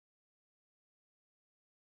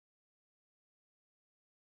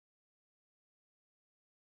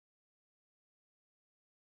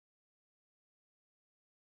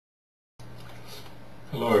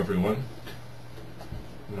Hello everyone.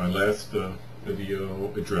 My last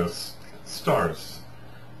video addressed stars,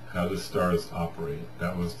 how the stars operate.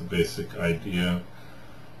 That was the basic idea.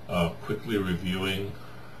 Quickly reviewing,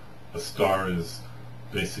 a star is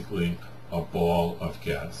basically a ball of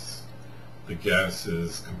gas. The gas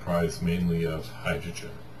is comprised mainly of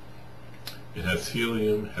hydrogen. It has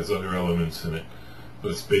helium, has other elements in it,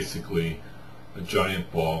 but it's basically a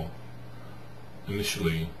giant ball,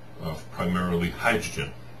 initially of primarily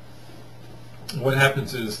hydrogen. What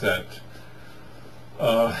happens is that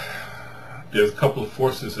there's a couple of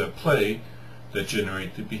forces at play that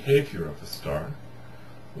generate the behavior of a star.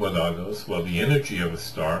 What are those? Well, the energy of a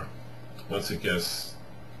star, once it gets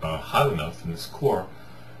hot enough in its core,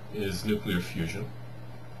 is nuclear fusion.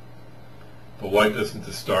 But why doesn't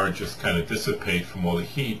the star just kind of dissipate from all the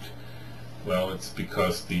heat? Well, it's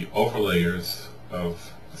because the overlayers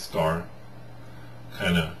of the star,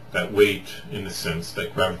 that weight, in a sense,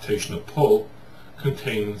 that gravitational pull,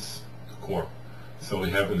 contains the core. So we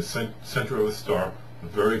have in the center of the star a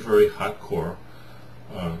very, very hot core,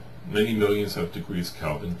 many millions of degrees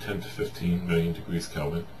Kelvin, 10 to 15 million degrees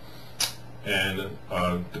Kelvin. And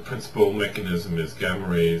the principal mechanism is gamma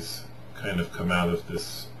rays kind of come out of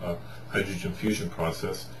this hydrogen fusion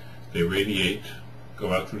process. They radiate,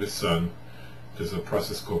 go out through the sun. There's a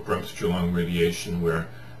process called Bremsstrahlung radiation where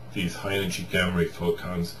these high-energy gamma ray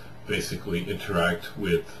photons basically interact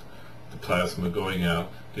with the plasma going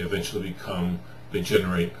out. They eventually they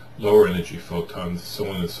generate lower energy photons, so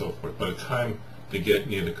on and so forth. By the time they get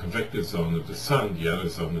near the convective zone of the sun, the outer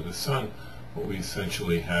zone of the sun, what we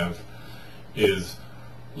essentially have is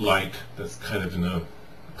light that's kind of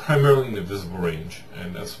primarily in the visible range,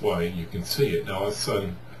 and that's why you can see it. Now our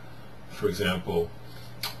sun, for example,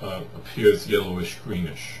 appears yellowish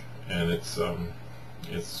greenish, and it's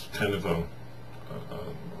kind of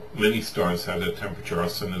many stars have that temperature. Our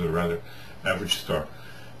sun is a rather average star.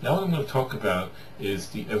 Now what I'm going to talk about is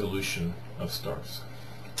the evolution of stars.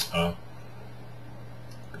 It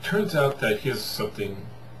turns out that here's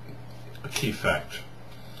a key fact.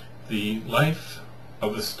 The life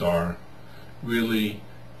of a star really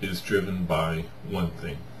is driven by one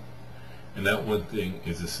thing, and that one thing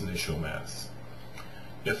is its initial mass.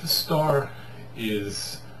 If a star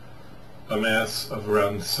is a mass of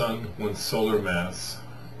around the sun, one solar mass,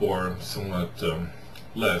 or somewhat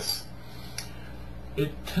less,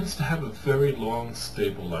 it tends to have a very long,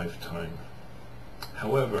 stable lifetime.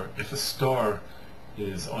 However, if a star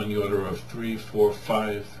is on the order of 3, 4,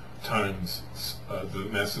 5 times the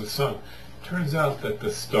mass of the sun, it turns out that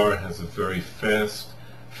the star has a very fast,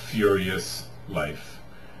 furious life.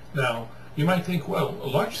 Now, you might think, well, a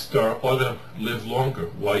large star ought to live longer.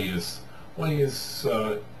 Why does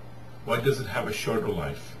it have a shorter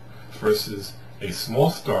life versus a small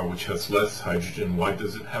star which has less hydrogen? Why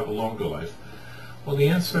does it have a longer life? Well, the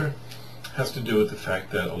answer has to do with the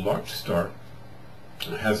fact that a large star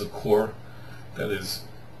has a core that is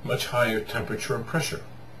much higher temperature and pressure.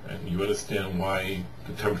 And you understand why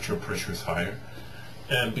the temperature and pressure is higher.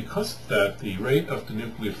 And because of that, the rate of the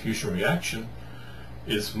nuclear fusion reaction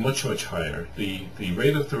is much, much higher. The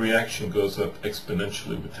rate of the reaction goes up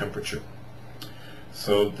exponentially with temperature.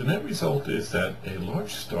 So the net result is that a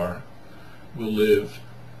large star will live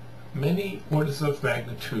many orders of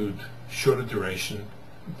magnitude shorter duration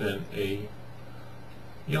than a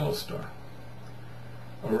yellow star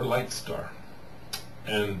or a light star.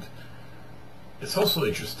 And it's also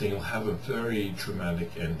interesting, it'll have a very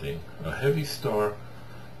dramatic ending. A heavy star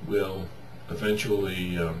will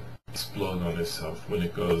eventually explode on itself when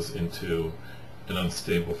it goes into an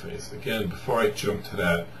unstable phase. Again, before I jump to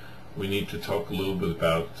that, we need to talk a little bit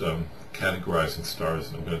about categorizing stars,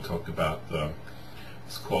 and I'm going to talk about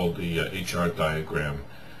it's called the HR diagram.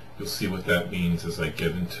 You'll see what that means as I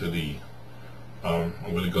get into the I'm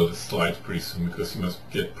going to go to the slides pretty soon, because you must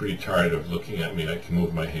get pretty tired of looking at me. I can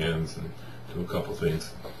move my hands and do a couple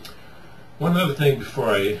things. One other thing before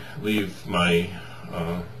I leave my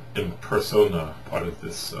in persona part of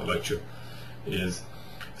this lecture is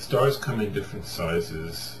stars come in different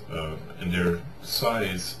sizes, and their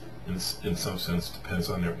size in some sense depends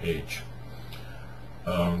on their age.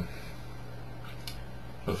 A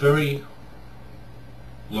very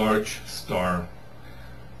large star,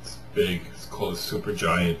 it's big, it's called a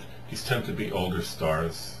supergiant. These tend to be older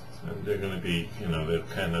stars, and they're going to be, they'll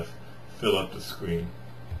kind of fill up the screen.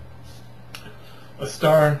 A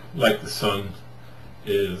star like the sun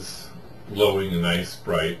is glowing a nice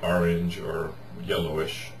bright orange or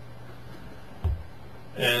yellowish,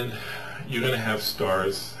 and you're going to have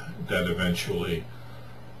stars that eventually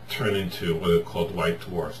turn into what are called white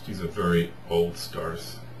dwarfs. These are very old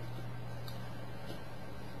stars.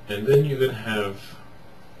 And then you're going to have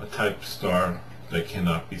a type of star that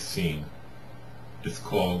cannot be seen. It's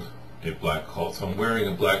called a black hole. So I'm wearing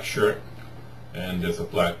a black shirt, and there's a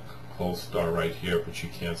black hole star right here, but you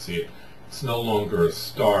can't see it. It's no longer a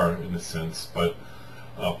star in a sense, but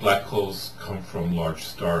black holes come from large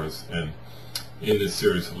stars, and in this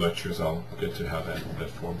series of lectures I'll get to how that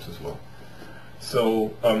forms as well.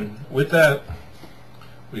 So with that,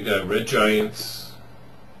 we got red giants,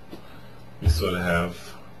 we sort of have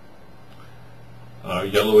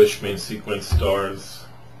yellowish main sequence stars,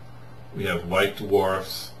 we have white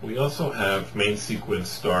dwarfs, we also have main sequence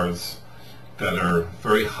stars that are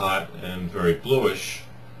very hot and very bluish.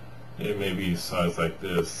 They may be size like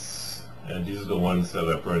this, and these are the ones that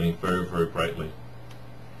are burning very, very brightly.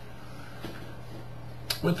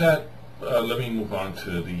 With that, let me move on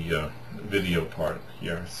to the video part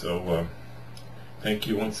here. So thank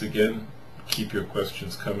you once again. Keep your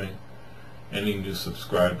questions coming. Any new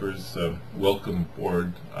subscribers, welcome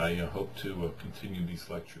aboard. I hope to continue these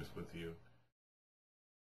lectures with you.